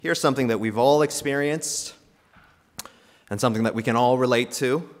Here's something that we've all experienced and something that we can all relate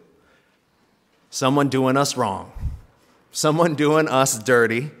to. Someone doing us wrong. Someone doing us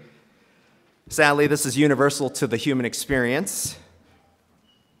dirty. Sadly, this is universal to the human experience.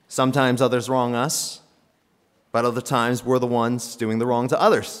 Sometimes others wrong us, but other times we're the ones doing the wrong to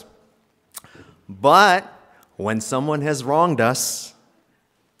others. But when someone has wronged us,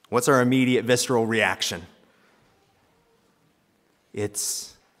 what's our immediate visceral reaction?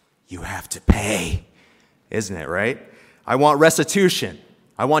 It's, you have to pay, isn't it, right? I want restitution.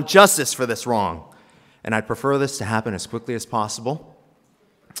 I want justice for this wrong. And I'd prefer this to happen as quickly as possible.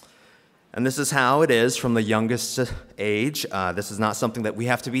 And this is how it is from the youngest age. This is not something that we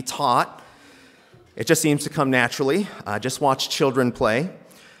have to be taught. It just seems to come naturally. Just watch children play,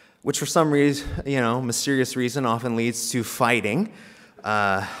 which for some reason, mysterious reason often leads to fighting.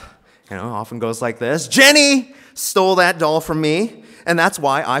 Often goes like this. Jenny stole that doll from me, and that's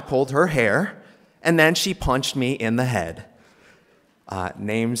why I pulled her hair, and then she punched me in the head.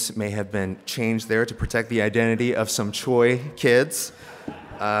 Names may have been changed there to protect the identity of some Choi kids.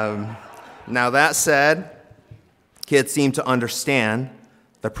 Now that said, kids seem to understand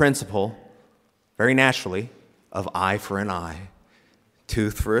the principle, very naturally, of eye for an eye,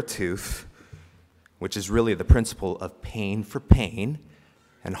 tooth for a tooth, which is really the principle of pain for pain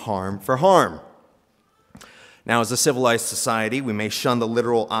and harm for harm. Now, as a civilized society, we may shun the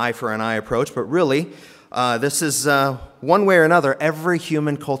literal eye for an eye approach, but really, this is one way or another every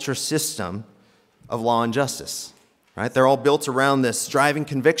human culture system of law and justice. Right? They're all built around this driving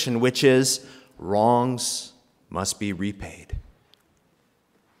conviction, which is wrongs must be repaid.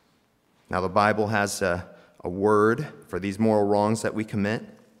 Now, the Bible has a word for these moral wrongs that we commit.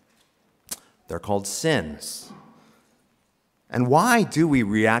 They're called sins. And why do we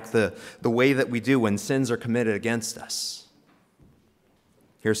react the way that we do when sins are committed against us?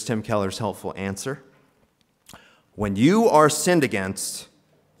 Here's Tim Keller's helpful answer. When you are sinned against,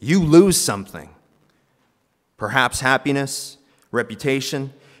 you lose something. Perhaps happiness,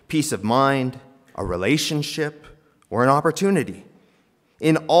 reputation, peace of mind, a relationship, or an opportunity.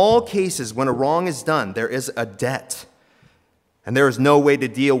 In all cases, when a wrong is done, there is a debt, and there is no way to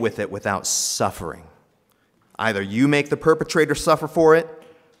deal with it without suffering. Either you make the perpetrator suffer for it,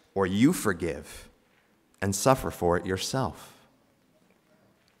 or you forgive and suffer for it yourself.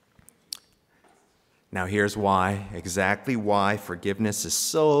 Now here's why, exactly why forgiveness is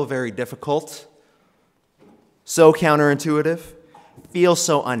so very difficult, so counterintuitive, feels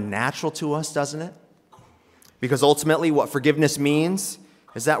so unnatural to us, doesn't it? Because ultimately what forgiveness means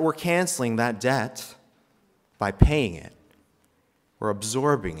is that we're canceling that debt by paying it, or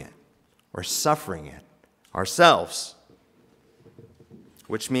absorbing it, or suffering it ourselves.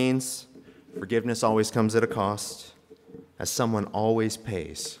 Which means forgiveness always comes at a cost, as someone always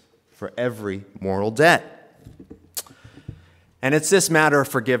pays for every moral debt. And it's this matter of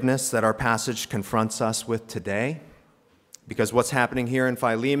forgiveness that our passage confronts us with today, because what's happening here in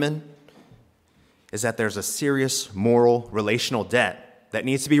Philemon is that there's a serious moral relational debt that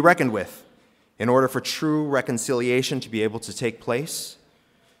needs to be reckoned with in order for true reconciliation to be able to take place.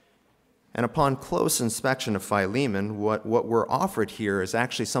 And upon close inspection of Philemon, what we're offered here is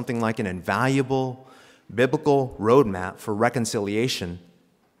actually something like an invaluable biblical roadmap for reconciliation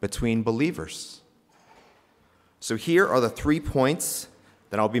between believers. So here are the 3 points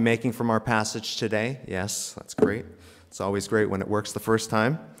that I'll be making from our passage today. Yes, that's great. It's always great when it works the first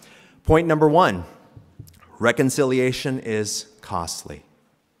time. Point number 1, reconciliation is costly.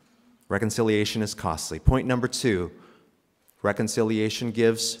 Reconciliation is costly. Point number 2, reconciliation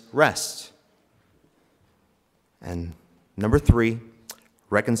gives rest. And number 3,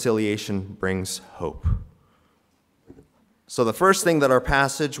 reconciliation brings hope. So the first thing that our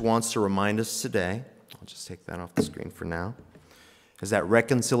passage wants to remind us today, I'll just take that off the screen for now, is that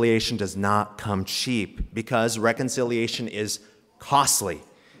reconciliation does not come cheap, because reconciliation is costly.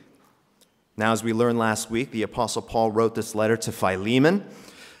 Now, as we learned last week, the Apostle Paul wrote this letter to Philemon,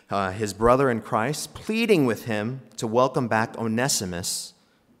 his brother in Christ, pleading with him to welcome back Onesimus,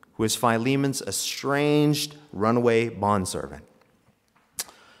 who is Philemon's estranged runaway bondservant.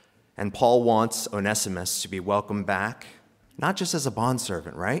 And Paul wants Onesimus to be welcomed back, not just as a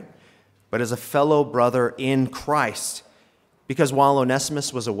bondservant, right? But as a fellow brother in Christ. Because while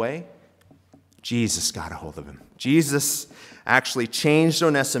Onesimus was away, Jesus got a hold of him. Jesus actually changed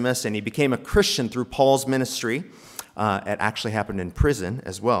Onesimus, and he became a Christian through Paul's ministry. It actually happened in prison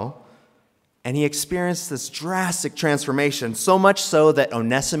as well. And he experienced this drastic transformation, so much so that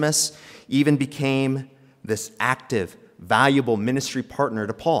Onesimus even became this active, valuable ministry partner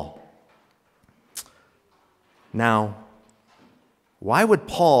to Paul. Now, Why would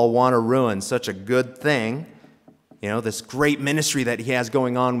Paul want to ruin such a good thing, this great ministry that he has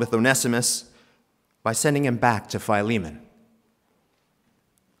going on with Onesimus, by sending him back to Philemon?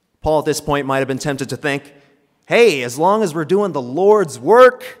 Paul at this point might have been tempted to think, hey, as long as we're doing the Lord's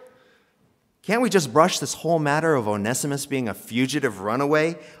work, can't we just brush this whole matter of Onesimus being a fugitive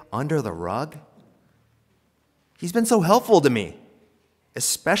runaway under the rug? He's been so helpful to me,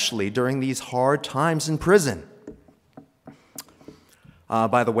 especially during these hard times in prison.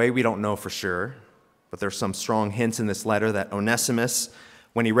 By the way, we don't know for sure, but there's some strong hints in this letter that Onesimus,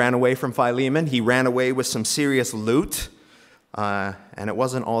 when he ran away from Philemon, he ran away with some serious loot, and it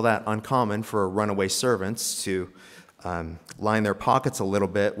wasn't all that uncommon for runaway servants to line their pockets a little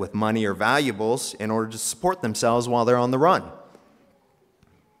bit with money or valuables in order to support themselves while they're on the run.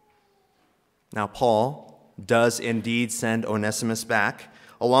 Now, Paul does indeed send Onesimus back,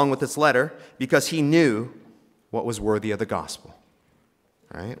 along with this letter, because he knew what was worthy of the gospel,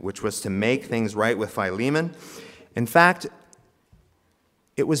 right? Which was to make things right with Philemon. In fact,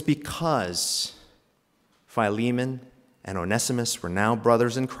 it was because Philemon and Onesimus were now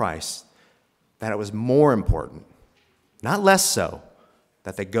brothers in Christ that it was more important, not less so,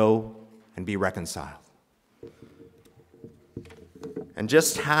 that they go and be reconciled. And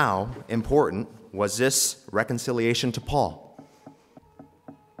just how important was this reconciliation to Paul?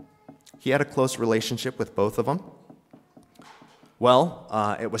 He had a close relationship with both of them. Well,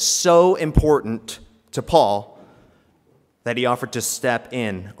 it was so important to Paul that he offered to step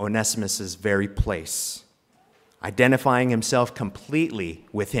in Onesimus' very place, identifying himself completely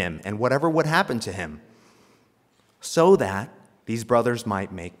with him and whatever would happen to him, so that these brothers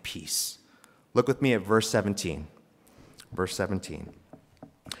might make peace. Look with me at verse 17. Verse 17.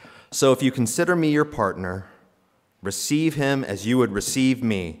 So if you consider me your partner, receive him as you would receive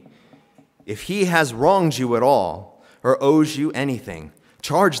me. If he has wronged you at all or owes you anything,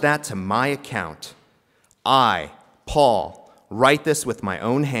 charge that to my account. I, Paul, write this with my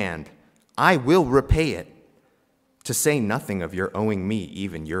own hand. I will repay it, to say nothing of your owing me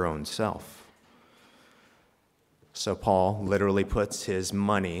even your own self. So Paul literally puts his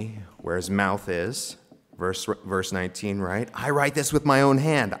money where his mouth is. Verse 19, right? I write this with my own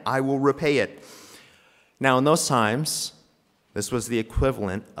hand. I will repay it. Now, in those times, this was the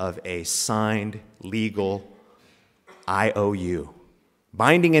equivalent of a signed legal IOU,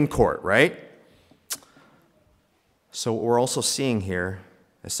 binding in court, right? So what we're also seeing here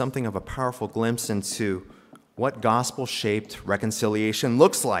is something of a powerful glimpse into what gospel-shaped reconciliation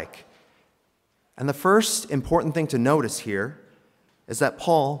looks like. And the first important thing to notice here is that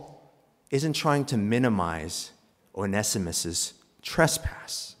Paul isn't trying to minimize Onesimus'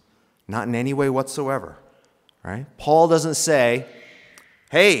 trespass, not in any way whatsoever, right? Paul doesn't say,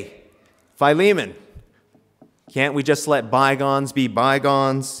 hey, Philemon, can't we just let bygones be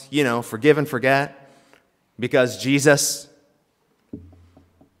bygones, forgive and forget, because Jesus,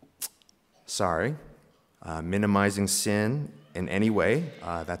 minimizing sin in any way,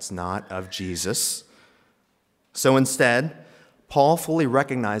 that's not of Jesus. So instead, Paul fully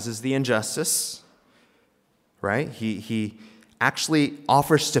recognizes the injustice, right? He actually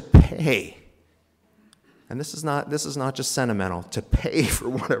offers to pay. And this is not just sentimental, to pay for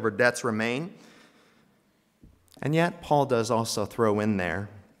whatever debts remain. And yet, Paul does also throw in there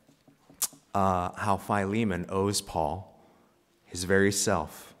how Philemon owes Paul his very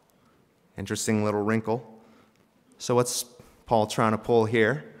self. Interesting little wrinkle. So what's Paul trying to pull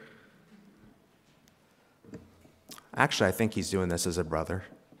here? Actually, I think he's doing this as a brother,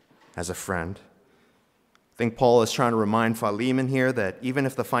 as a friend. I think Paul is trying to remind Philemon here that even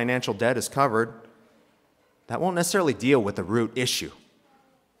if the financial debt is covered, that won't necessarily deal with the root issue.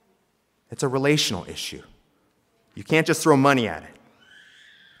 It's a relational issue. You can't just throw money at it.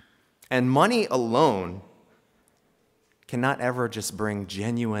 And money alone cannot ever just bring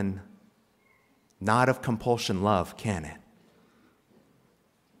genuine, not of compulsion love, can it?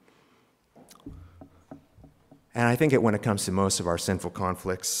 And I think when it comes to most of our sinful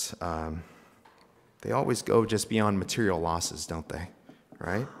conflicts, they always go just beyond material losses, don't they?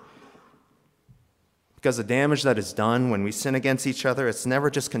 Right? Because the damage that is done when we sin against each other, it's never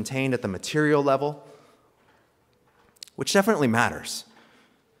just contained at the material level, which definitely matters.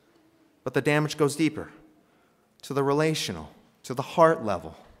 But the damage goes deeper, to the relational, to the heart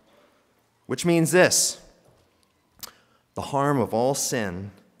level, which means this: the harm of all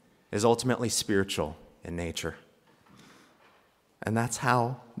sin is ultimately spiritual in nature. And that's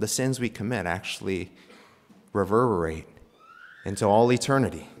how the sins we commit actually reverberate into all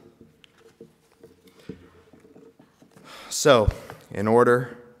eternity. So, in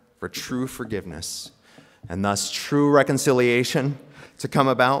order for true forgiveness and thus true reconciliation, to come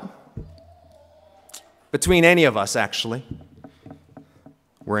about? Between any of us, actually.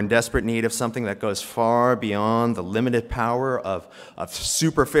 We're in desperate need of something that goes far beyond the limited power of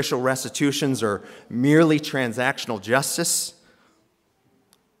superficial restitutions or merely transactional justice.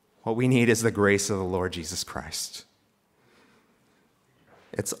 What we need is the grace of the Lord Jesus Christ.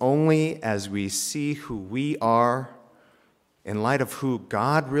 It's only as we see who we are in light of who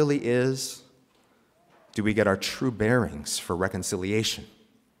God really is do we get our true bearings for reconciliation.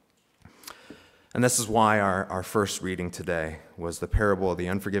 And this is why our first reading today was the parable of the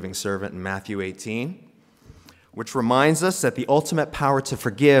unforgiving servant in Matthew 18, which reminds us that the ultimate power to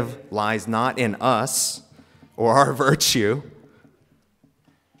forgive lies not in us or our virtue,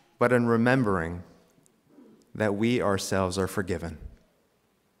 but in remembering that we ourselves are forgiven.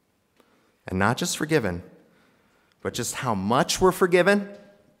 And not just forgiven, but just how much we're forgiven.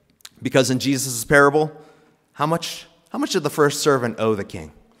 Because in Jesus' parable, how much did the first servant owe the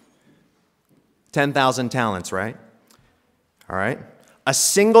king? 10,000 talents, right? All right. A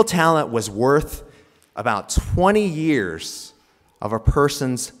single talent was worth about 20 years of a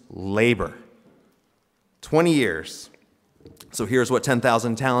person's labor. 20 years. So here's what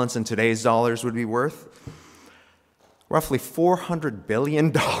 10,000 talents in today's dollars would be worth. Roughly $400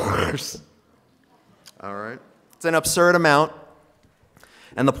 billion. All right. It's an absurd amount.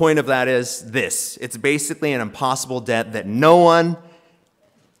 And the point of that is this. It's basically an impossible debt that none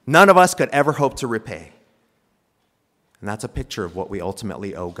of us could ever hope to repay. And that's a picture of what we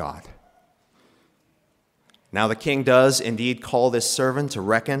ultimately owe God. Now the king does indeed call this servant to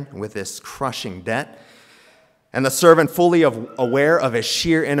reckon with this crushing debt. And the servant, fully aware of his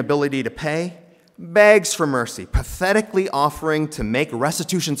sheer inability to pay, begs for mercy, pathetically offering to make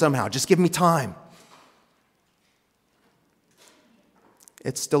restitution somehow. Just give me time.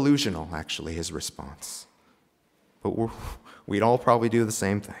 It's delusional, actually, his response. But we'd all probably do the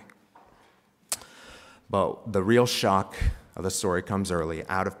same thing. But the real shock of the story comes early.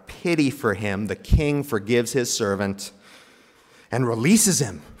 Out of pity for him, the king forgives his servant and releases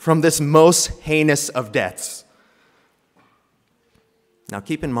him from this most heinous of debts. Now,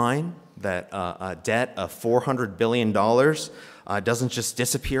 keep in mind that a debt of $400 billion doesn't just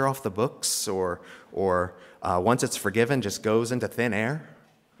disappear off the books or once it's forgiven, just goes into thin air.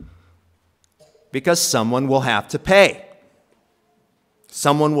 Because someone will have to pay.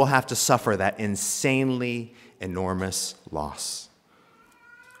 Someone will have to suffer that insanely enormous loss.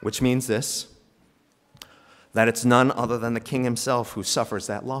 Which means this, that it's none other than the king himself who suffers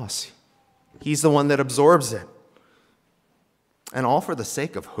that loss. He's the one that absorbs it. And all for the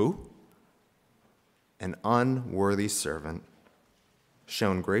sake of who? An unworthy servant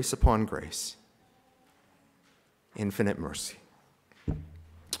shown grace upon grace, infinite mercy.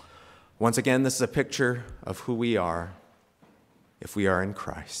 Once again, this is a picture of who we are if we are in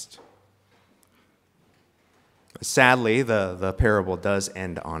Christ. Sadly, the parable does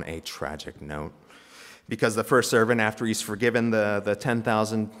end on a tragic note, because the first servant, after he's forgiven the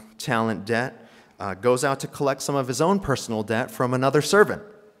 10,000 talent debt, goes out to collect some of his own personal debt from another servant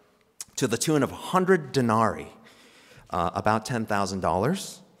to the tune of 100 denarii, about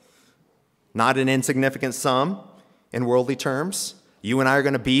 $10,000. Not an insignificant sum in worldly terms. You and I are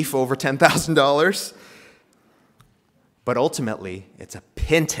going to beef over $10,000. But ultimately, it's a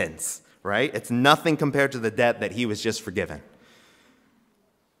pittance, right? It's nothing compared to the debt that he was just forgiven.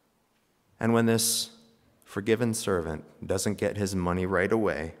 And when this forgiven servant doesn't get his money right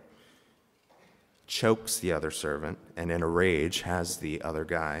away, chokes the other servant, and in a rage has the other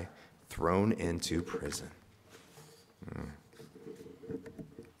guy thrown into prison.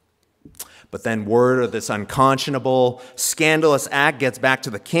 But then word of this unconscionable, scandalous act gets back to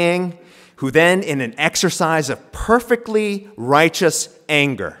the king, who then, in an exercise of perfectly righteous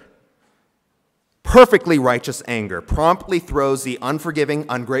anger, promptly throws the unforgiving,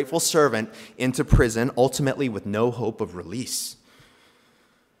 ungrateful servant into prison, ultimately with no hope of release.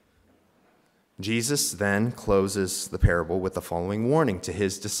 Jesus then closes the parable with the following warning to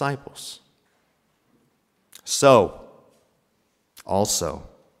his disciples. So, also,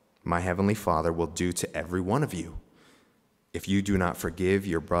 my heavenly Father will do to every one of you if you do not forgive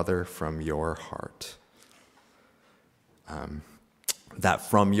your brother from your heart. That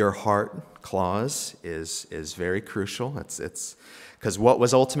from your heart clause is very crucial. It's because what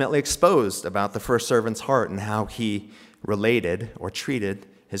was ultimately exposed about the first servant's heart and how he related or treated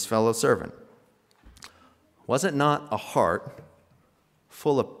his fellow servant. Was it not a heart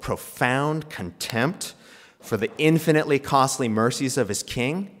full of profound contempt for the infinitely costly mercies of his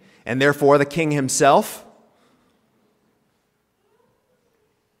king, and therefore the king himself?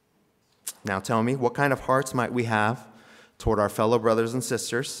 Now tell me, what kind of hearts might we have toward our fellow brothers and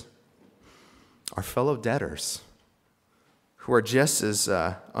sisters, our fellow debtors, who are just as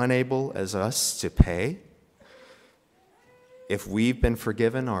unable as us to pay if we've been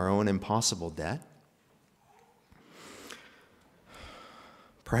forgiven our own impossible debt.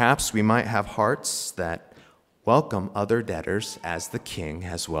 Perhaps we might have hearts that welcome other debtors as the King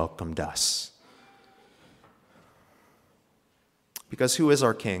has welcomed us. Because who is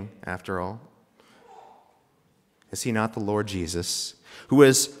our King, after all? Is he not the Lord Jesus, who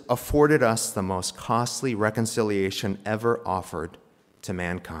has afforded us the most costly reconciliation ever offered to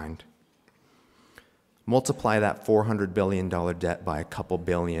mankind? Multiply that $400 billion debt by a couple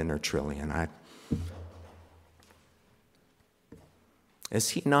billion or trillion.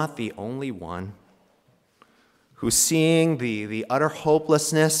 Is he not the only one who, seeing the utter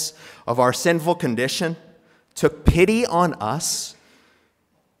hopelessness of our sinful condition, took pity on us,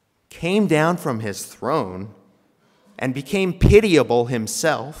 came down from his throne, and became pitiable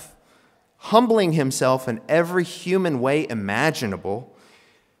himself, humbling himself in every human way imaginable,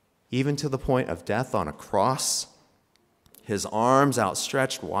 even to the point of death on a cross, his arms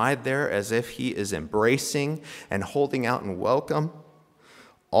outstretched wide there as if he is embracing and holding out in welcome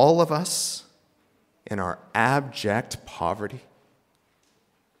all of us in our abject poverty?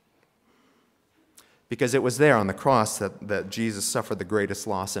 Because it was there on the cross that Jesus suffered the greatest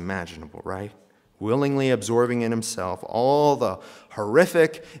loss imaginable, right? Willingly absorbing in himself all the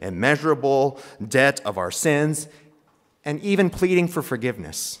horrific, immeasurable debt of our sins, and even pleading for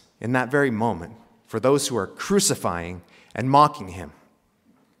forgiveness in that very moment for those who are crucifying and mocking him.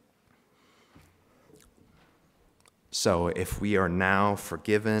 So if we are now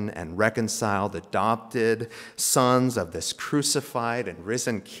forgiven and reconciled, adopted sons of this crucified and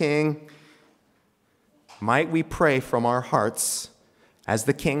risen King, might we pray from our hearts as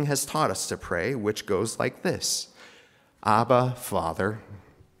the King has taught us to pray, which goes like this: Abba, Father,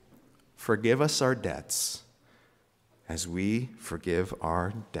 forgive us our debts as we forgive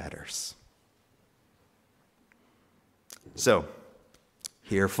our debtors. So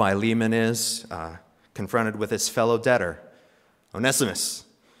here Philemon is confronted with his fellow debtor, Onesimus.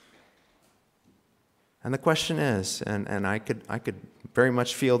 And the question is, and I could very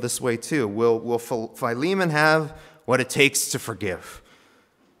much feel this way too, will Philemon have what it takes to forgive?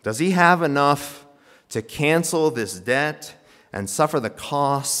 Does he have enough to cancel this debt and suffer the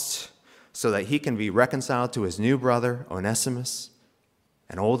cost so that he can be reconciled to his new brother, Onesimus,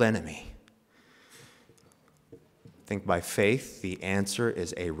 an old enemy? I think by faith, the answer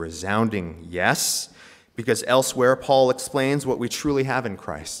is a resounding yes, because elsewhere Paul explains what we truly have in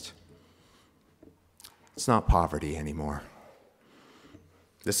Christ. It's not poverty anymore.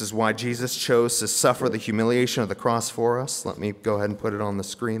 This is why Jesus chose to suffer the humiliation of the cross for us. Let me go ahead and put it on the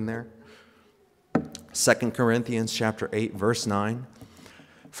screen there. 2 Corinthians chapter 8, verse 9.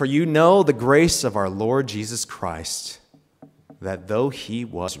 For you know the grace of our Lord Jesus Christ, that though he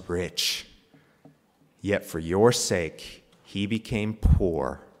was rich, yet for your sake he became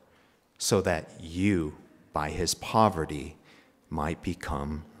poor, so that you, by his poverty, might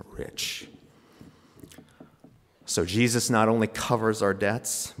become rich. So Jesus not only covers our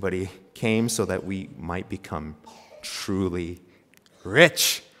debts, but he came so that we might become truly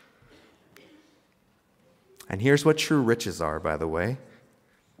rich. And here's what true riches are, by the way.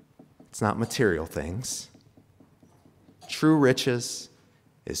 It's not material things. True riches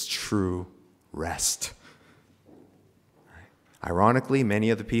is true rest. Ironically, many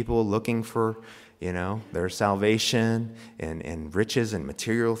of the people looking for, their salvation and riches and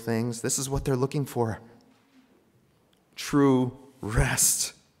material things, this is what they're looking for. True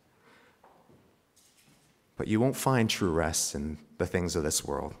rest. But you won't find true rest in the things of this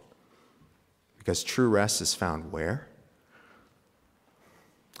world. Because true rest is found where?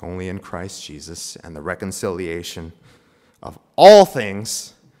 Only in Christ Jesus and the reconciliation of all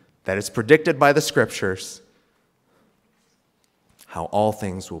things that is predicted by the Scriptures, how all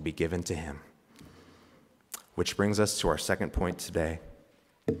things will be given to him. Which brings us to our second point today,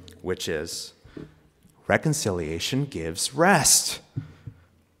 which is reconciliation gives rest.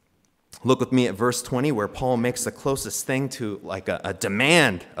 Look with me at verse 20, where Paul makes the closest thing to like a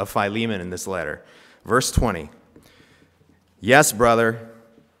demand of Philemon in this letter. Verse 20. Yes, brother,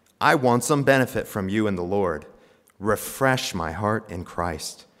 I want some benefit from you in the Lord. Refresh my heart in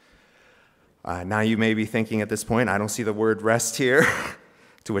Christ. Now you may be thinking at this point, I don't see the word rest here,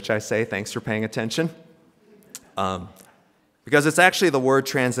 to which I say thanks for paying attention. Because it's actually the word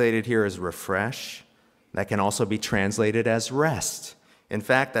translated here as refresh that can also be translated as rest. In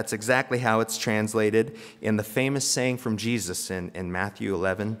fact, that's exactly how it's translated in the famous saying from Jesus in Matthew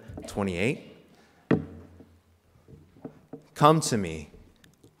 11:28. Come to me,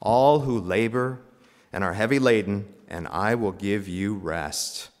 all who labor and are heavy laden, and I will give you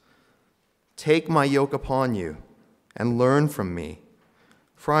rest. Take my yoke upon you and learn from me,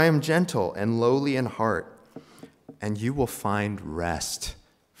 for I am gentle and lowly in heart, and you will find rest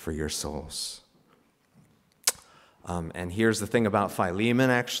for your souls. And here's the thing about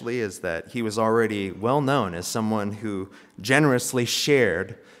Philemon, actually, is that he was already well known as someone who generously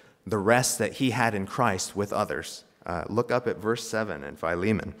shared the rest that he had in Christ with others. Look up at verse 7 in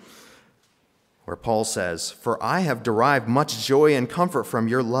Philemon, where Paul says, "For I have derived much joy and comfort from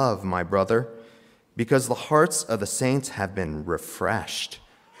your love, my brother, because the hearts of the saints have been refreshed,"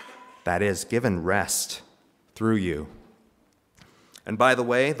 that is, given rest through you. And by the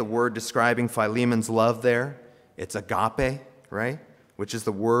way, the word describing Philemon's love there, it's agape, right? Which is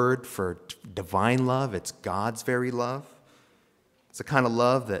the word for divine love. It's God's very love. It's the kind of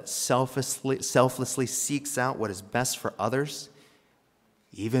love that selflessly seeks out what is best for others,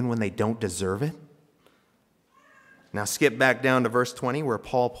 even when they don't deserve it. Now skip back down to verse 20 where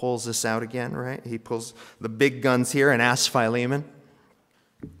Paul pulls this out again, right? He pulls the big guns here and asks Philemon,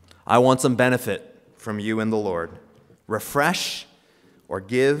 "I want some benefit from you in the Lord. Refresh or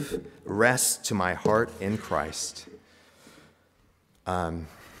give rest to my heart in Christ."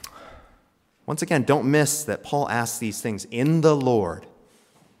 Once again, don't miss that Paul asks these things in the Lord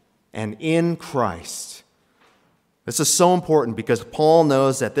and in Christ. This is so important because Paul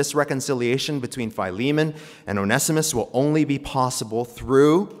knows that this reconciliation between Philemon and Onesimus will only be possible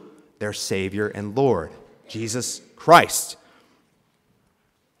through their Savior and Lord, Jesus Christ.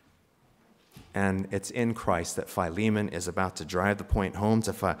 And it's in Christ that Philemon is about to drive the point home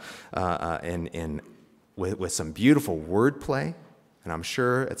with some beautiful wordplay. And I'm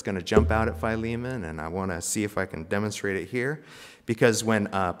sure it's going to jump out at Philemon, and I want to see if I can demonstrate it here. Because when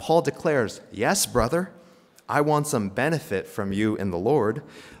Paul declares, "Yes, brother, I want some benefit from you in the Lord,"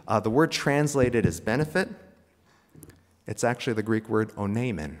 the word translated as benefit, it's actually the Greek word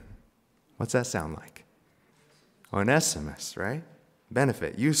onaimon. What's that sound like? Onesimus, right?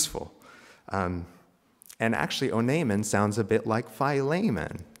 Benefit, useful. And actually, onaimon sounds a bit like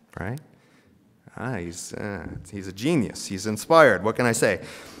Philemon, right? He's a genius. He's inspired. What can I say?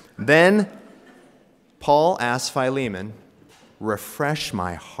 Then Paul asks Philemon, "Refresh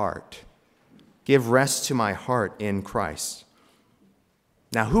my heart. Give rest to my heart in Christ."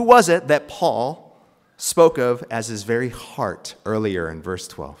 Now, who was it that Paul spoke of as his very heart earlier in verse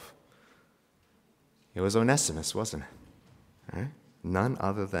 12? It was Onesimus, wasn't it? Right? None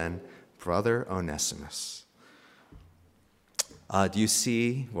other than brother Onesimus. Do you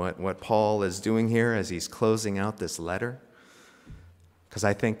see what Paul is doing here as he's closing out this letter? Because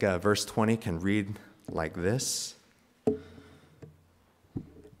I think verse 20 can read like this.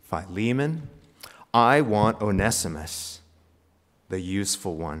 Philemon, I want Onesimus, the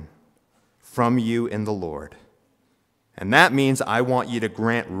useful one, from you in the Lord. And that means I want you to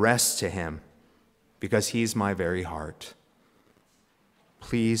grant rest to him because he's my very heart.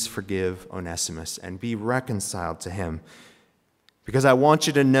 Please forgive Onesimus and be reconciled to him, because I want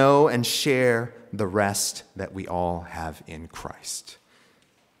you to know and share the rest that we all have in Christ.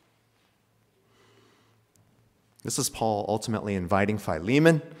 This is Paul ultimately inviting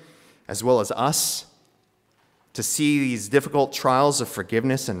Philemon, as well as us, to see these difficult trials of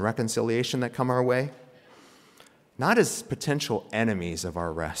forgiveness and reconciliation that come our way, not as potential enemies of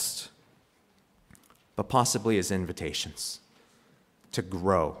our rest, but possibly as invitations to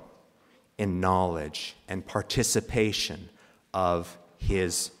grow in knowledge and participation of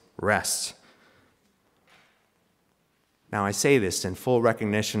his rest. Now, I say this in full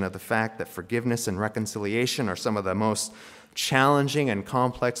recognition of the fact that forgiveness and reconciliation are some of the most challenging and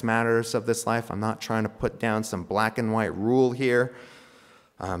complex matters of this life. I'm not trying to put down some black and white rule here,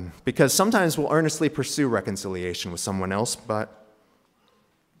 because sometimes we'll earnestly pursue reconciliation with someone else, but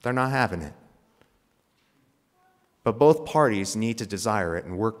they're not having it. But both parties need to desire it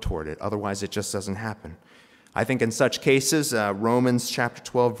and work toward it. Otherwise, it just doesn't happen. I think in such cases, Romans chapter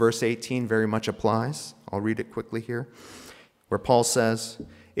 12, verse 18 very much applies. I'll read it quickly here, where Paul says,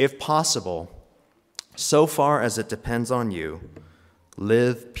 "If possible, so far as it depends on you,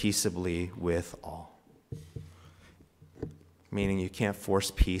 live peaceably with all." Meaning you can't force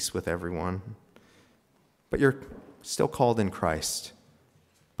peace with everyone, but you're still called in Christ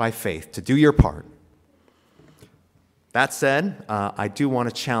by faith to do your part. That said, I do want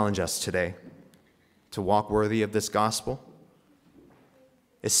to challenge us today to walk worthy of this gospel,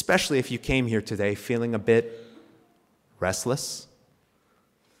 especially if you came here today feeling a bit restless.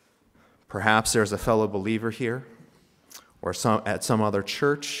 Perhaps there's a fellow believer here or at some other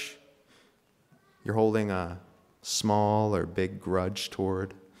church. You're holding a small or big grudge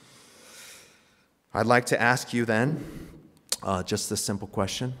toward. I'd like to ask you then just this simple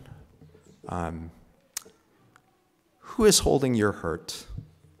question. Who is holding your hurt?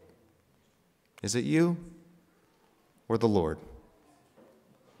 Is it you or the Lord?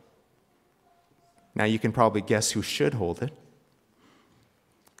 Now you can probably guess who should hold it,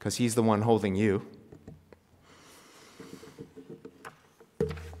 because he's the one holding you.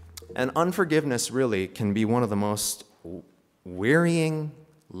 And unforgiveness really can be one of the most wearying,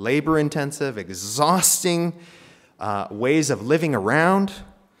 labor-intensive, exhausting ways of living around.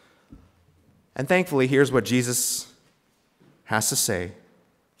 And thankfully, here's what Jesus has to say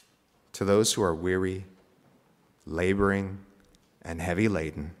to those who are weary, laboring, and heavy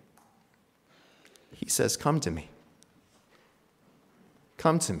laden. He says, "Come to me.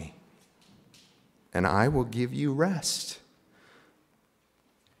 Come to me, and I will give you rest."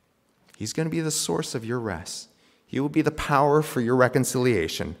 He's going to be the source of your rest. He will be the power for your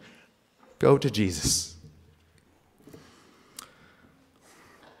reconciliation. Go to Jesus.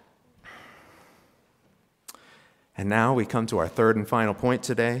 And now we come to our third and final point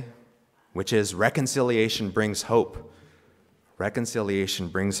today, which is reconciliation brings hope. Reconciliation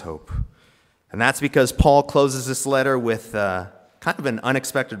brings hope. And that's because Paul closes this letter with kind of an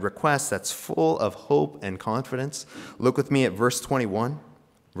unexpected request that's full of hope and confidence. Look with me at verse 21.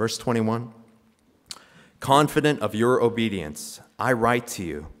 Verse 21. "Confident of your obedience, I write to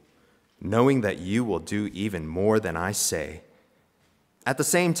you, knowing that you will do even more than I say. At the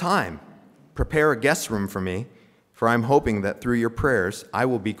same time, prepare a guest room for me, for I'm hoping that through your prayers I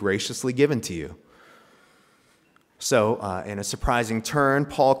will be graciously given to you." So, in a surprising turn,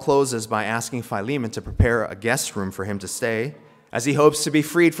 Paul closes by asking Philemon to prepare a guest room for him to stay, as he hopes to be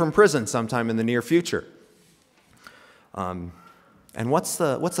freed from prison sometime in the near future. And what's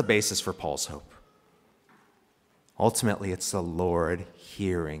the basis for Paul's hope? Ultimately, it's the Lord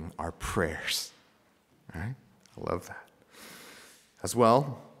hearing our prayers. All right? I love that. As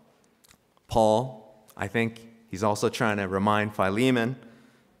well, Paul, I think he's also trying to remind Philemon,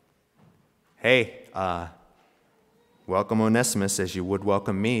 hey, welcome Onesimus as you would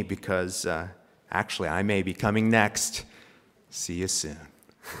welcome me, because actually I may be coming next. See you soon.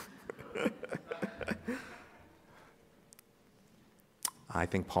 I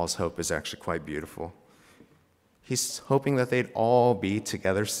think Paul's hope is actually quite beautiful. He's hoping that they'd all be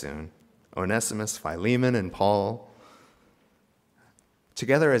together soon. Onesimus, Philemon, and Paul,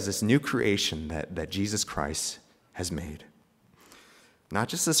 together as this new creation that Jesus Christ has made. Not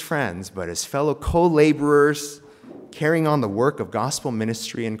just as friends, but as fellow co-laborers carrying on the work of gospel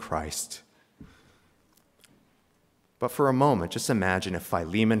ministry in Christ. But for a moment, just imagine if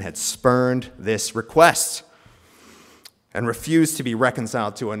Philemon had spurned this request and refused to be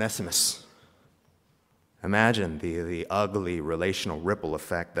reconciled to Onesimus. Imagine the ugly relational ripple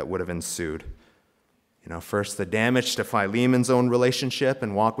effect that would have ensued. First the damage to Philemon's own relationship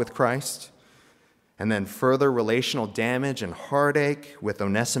and walk with Christ, and then further relational damage and heartache with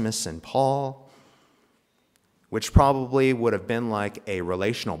Onesimus and Paul, which probably would have been like a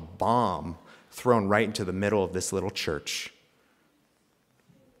relational bomb thrown right into the middle of this little church.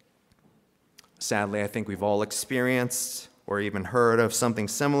 Sadly, I think we've all experienced or even heard of something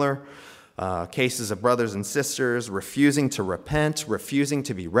similar. Cases of brothers and sisters refusing to repent, refusing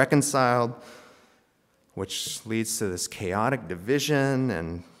to be reconciled, which leads to this chaotic division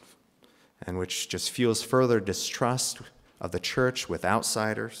and which just fuels further distrust of the church with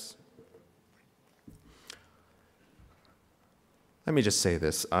outsiders. Let me just say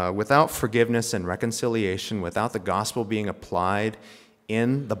this. Without forgiveness and reconciliation, without the gospel being applied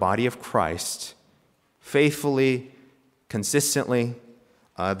in the body of Christ, faithfully, consistently,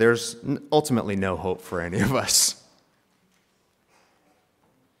 there's ultimately no hope for any of us.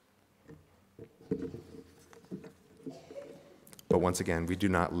 But once again, we do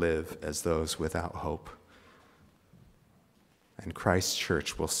not live as those without hope. And Christ's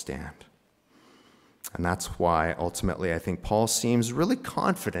church will stand. And that's why, ultimately, I think Paul seems really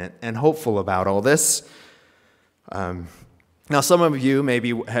confident and hopeful about all this. Now, some of you may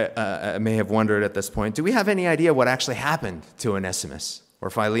have wondered at this point, do we have any idea what actually happened to Onesimus or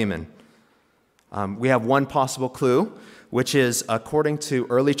Philemon? We have one possible clue, which is, according to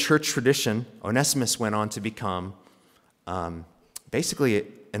early church tradition, Onesimus went on to become basically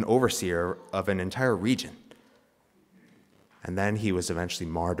an overseer of an entire region. And then he was eventually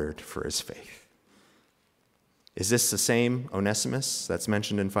martyred for his faith. Is this the same Onesimus that's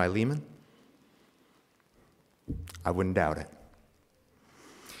mentioned in Philemon? I wouldn't doubt it.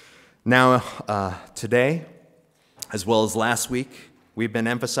 Now, today, as well as last week, we've been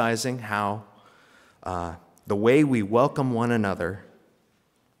emphasizing how the way we welcome one another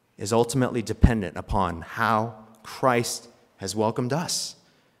is ultimately dependent upon how Christ has welcomed us,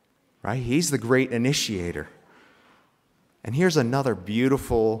 right? He's the great initiator. And here's another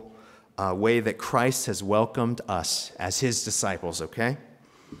beautiful way that Christ has welcomed us as his disciples, okay?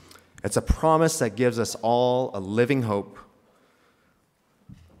 It's a promise that gives us all a living hope.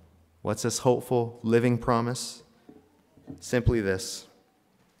 What's this hopeful, living promise? Simply this: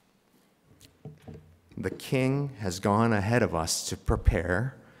 the King has gone ahead of us to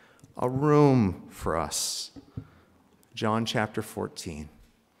prepare a room for us. John chapter 14.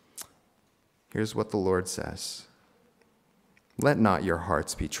 Here's what the Lord says. Let not your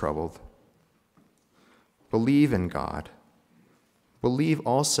hearts be troubled. Believe in God. Believe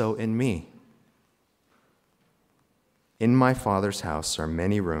also in me. In my Father's house are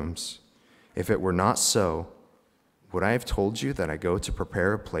many rooms. If it were not so, would I have told you that I go to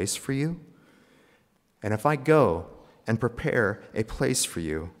prepare a place for you? And if I go and prepare a place for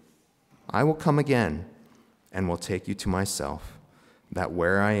you, I will come again and will take you to myself, that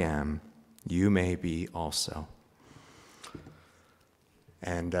where I am, you may be also.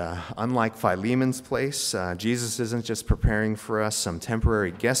 And unlike Philemon's place, Jesus isn't just preparing for us some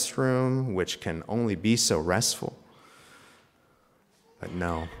temporary guest room, which can only be so restful. But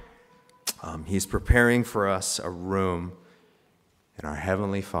no, he's preparing for us a room in our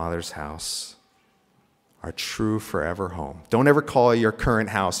Heavenly Father's house, our true forever home. Don't ever call your current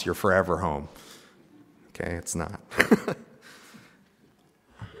house your forever home. Okay, it's not.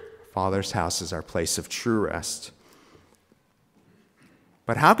 Father's house is our place of true rest.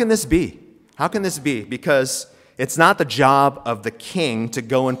 But how can this be? How can this be? Because it's not the job of the king to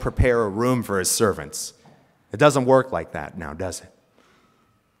go and prepare a room for his servants. It doesn't work like that now, does it?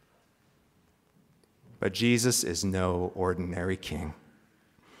 But Jesus is no ordinary king.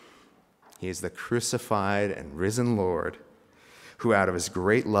 He is the crucified and risen Lord who, out of his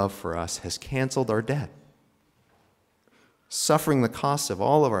great love for us, has canceled our debt, suffering the cost of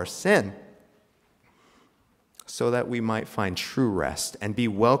all of our sin, so that we might find true rest and be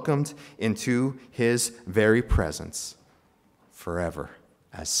welcomed into his very presence forever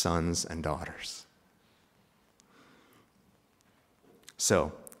as sons and daughters.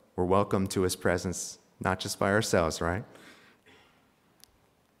 So, we're welcomed to his presence, not just by ourselves, right?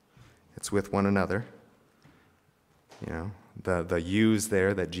 It's with one another. You know, the yous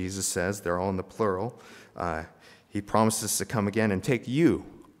there that Jesus says, they're all in the plural. He promises to come again and take you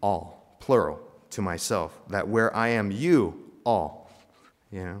all, plural, to myself, that where I am, you all,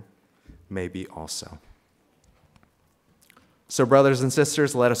 may be also. So, brothers and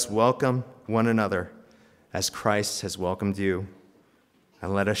sisters, let us welcome one another as Christ has welcomed you,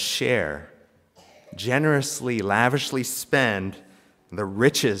 and let us share, generously, lavishly spend the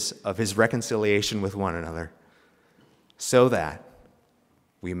riches of his reconciliation with one another, so that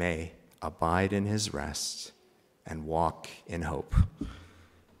we may abide in his rest and walk in hope.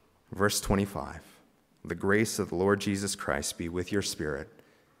 Verse 25, the grace of the Lord Jesus Christ be with your spirit.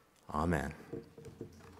 Amen.